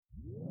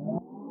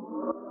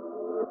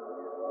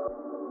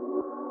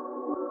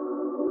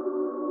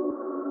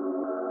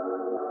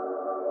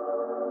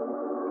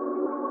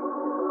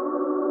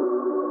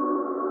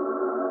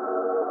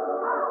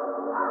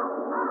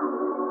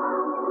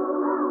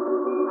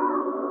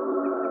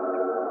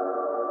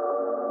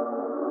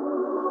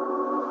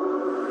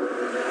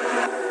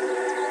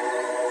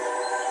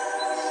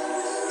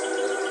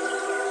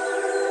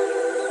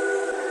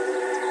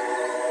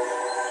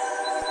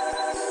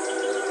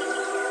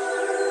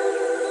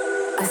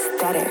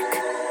aesthetic.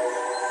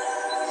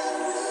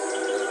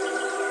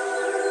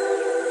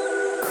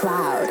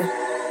 Kloud.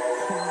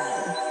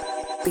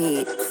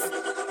 Beats.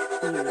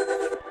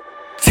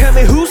 Tell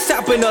me who's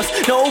stopping us?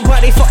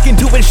 Nobody fucking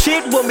doing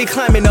shit when we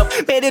climbing up.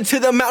 Made it to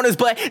the mountains,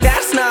 but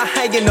that's not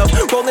high enough.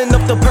 Rolling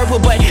up the purple,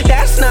 but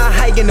that's not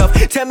high enough.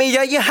 Tell me,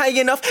 are you high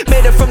enough?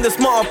 Made it from the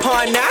small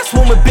pond, now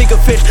swim with bigger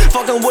fish.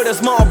 Fucking with a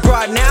small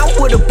broad, now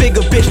with a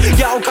bigger bitch.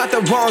 Y'all got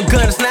the wrong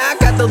guns, now I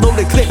got the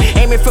loaded clip.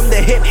 Aiming from the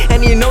hip,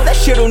 and you know that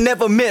shit'll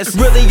never miss.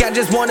 Really, I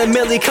just want a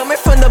milli. Coming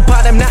from the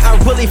bottom, now I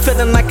really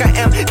feeling like I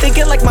am.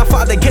 Thinking like my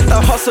father, get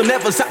the hustle,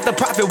 never stop the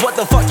profit. What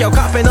the fuck, y'all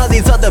copping all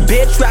these other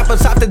bitch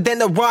rappers softer than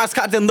the Ross,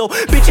 cotton low.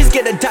 Bitches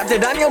get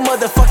adopted, I'm your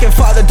motherfucking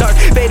father, Darth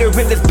Vader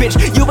in this bitch.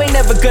 You ain't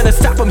never gonna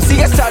stop him,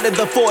 see I started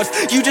the force.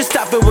 You just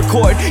stop and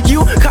record,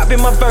 you copy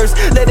my verse,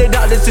 let it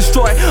all is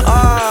destroy.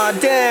 Ah,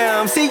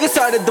 damn, see you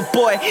started the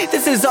boy.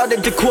 This is all the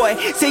decoy,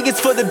 see it's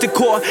for the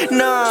decor.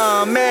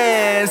 Nah,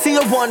 man, see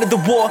I wanted the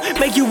war,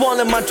 make you all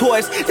of my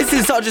toys. This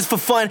is all just for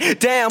fun,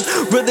 damn.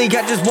 Really,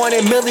 I just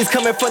wanted millies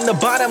coming from the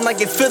bottom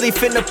like it's Philly,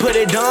 finna put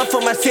it on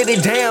for my city,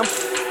 damn.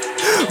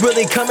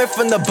 Really coming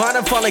from the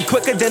bottom, falling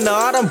quicker than the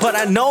autumn, but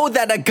I know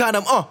that I got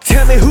them.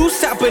 Tell me who's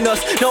stopping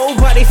us?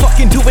 Nobody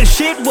fucking doing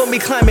shit when we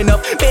climbing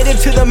up. Made it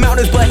to the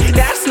mountains, but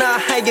that's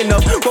not high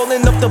enough.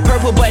 Rolling up the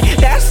purple, but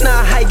that's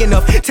not high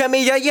enough. Tell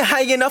me, are you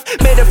high enough?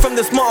 Made it from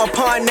the small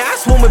pond, now I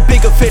swim with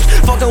bigger fish.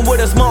 Fucking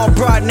with a small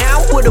broad,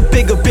 now with a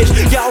bigger bitch.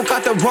 Y'all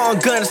got the wrong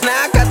guns, now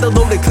I got the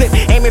loaded clip.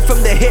 Aiming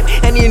from the hip,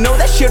 and you know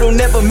that shit'll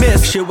never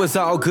miss. Shit was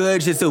all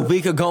good just a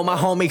week ago. My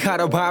homie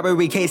caught a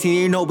robbery case, and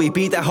you know we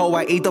beat that hoe.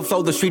 I eat the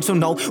flow, the streets don't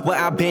know where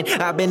I've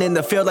been in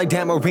the field like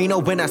Dan Marino.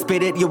 When I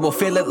spit it, you will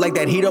feel it like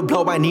that heat'll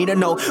blow. I need to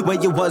know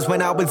where you was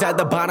when I was at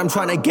the bottom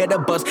trying to get a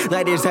buzz.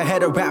 Like there's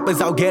ahead of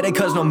rappers, I'll get it,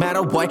 cause no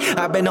matter what,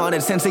 I've been on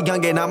it since a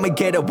youngin'. I'ma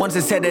get it, once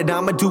I said it,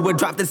 I'ma do it.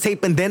 Drop the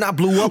tape and then I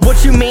blew up.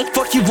 What you mean?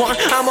 Fuck you want?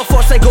 I'm a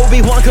force like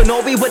Obi-Wan,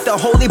 Kenobi with the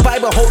holy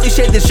Bible. Holy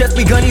shit, this just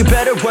begun, you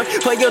better run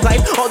for your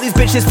life. All these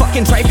bitches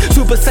fucking trife,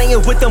 super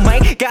saiyan with the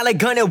mic. Galick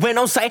gun and went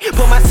on sight,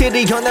 put my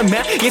city on the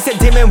map. You said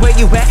dim and where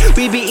you at?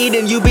 We be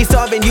eating, you be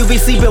starving, you be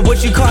sleeping,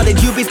 what you call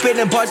it? You be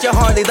spitting bars, you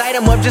hardly light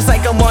them up just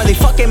like I'm Marley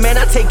Fucking, man,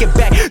 I take it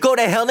back. Go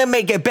to hell and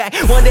make it back.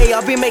 One day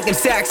I'll be making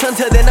stacks,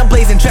 until then I'm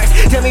blazing tracks.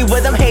 Tell me where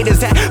them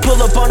haters at.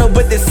 Pull up on them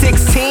with the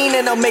 16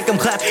 and I'll make them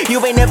clap. You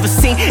ain't never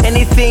seen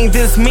anything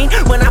this mean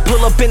when I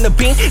pull up in the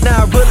beam.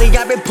 Now really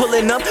I've been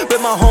pulling up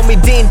with my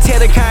homie Dean,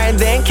 Taylor, Kai, and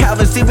then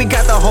Calvin. See, we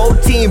got the whole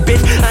team,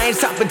 bitch. I ain't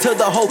stopping till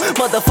the whole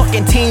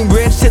motherfucking team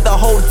rich. Till the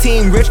whole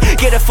team rich.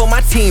 Get it for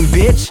my team,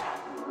 bitch.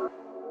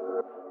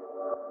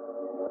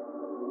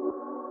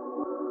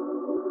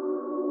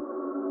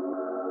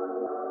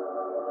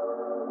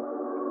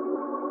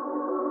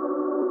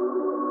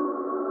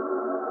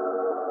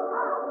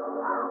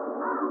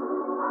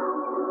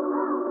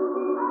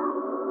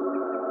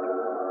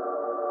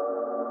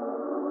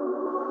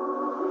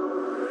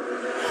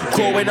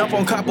 Growing up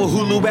on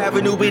Kapahulu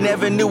Avenue, we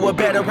never knew a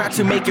better route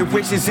to make it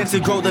riches and to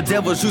grow the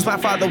devil's juice. My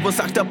father was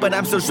locked up, but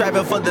I'm still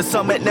striving for the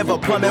summit. Never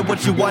plummet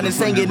what you want and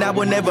saying I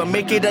will never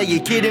make it. Are you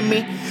kidding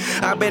me?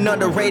 I've been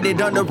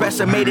underrated,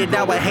 underestimated,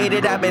 now I hate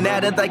it. I've been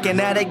at it like an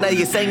addict, now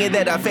you're saying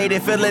that I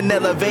faded, feeling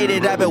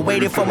elevated. I've been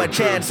waiting for my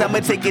chance, I'ma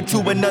take it to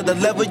another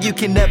level you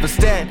can never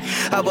stand.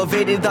 I've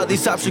evaded all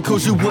these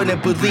obstacles you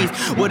wouldn't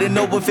believe. Wouldn't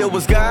know if it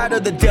was God or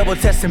the devil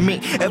testing me.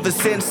 Ever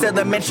since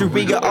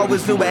elementary, I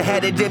always knew I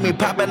had it in me.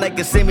 Popping like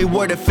a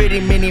semi-word of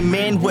fitting. Many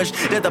men wish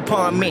that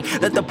upon me,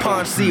 let the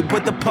palm sleep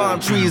with the palm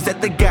trees,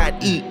 let the God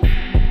eat.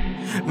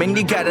 Man,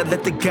 you gotta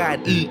let the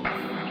God eat.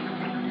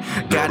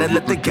 Gotta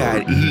let the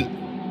God eat.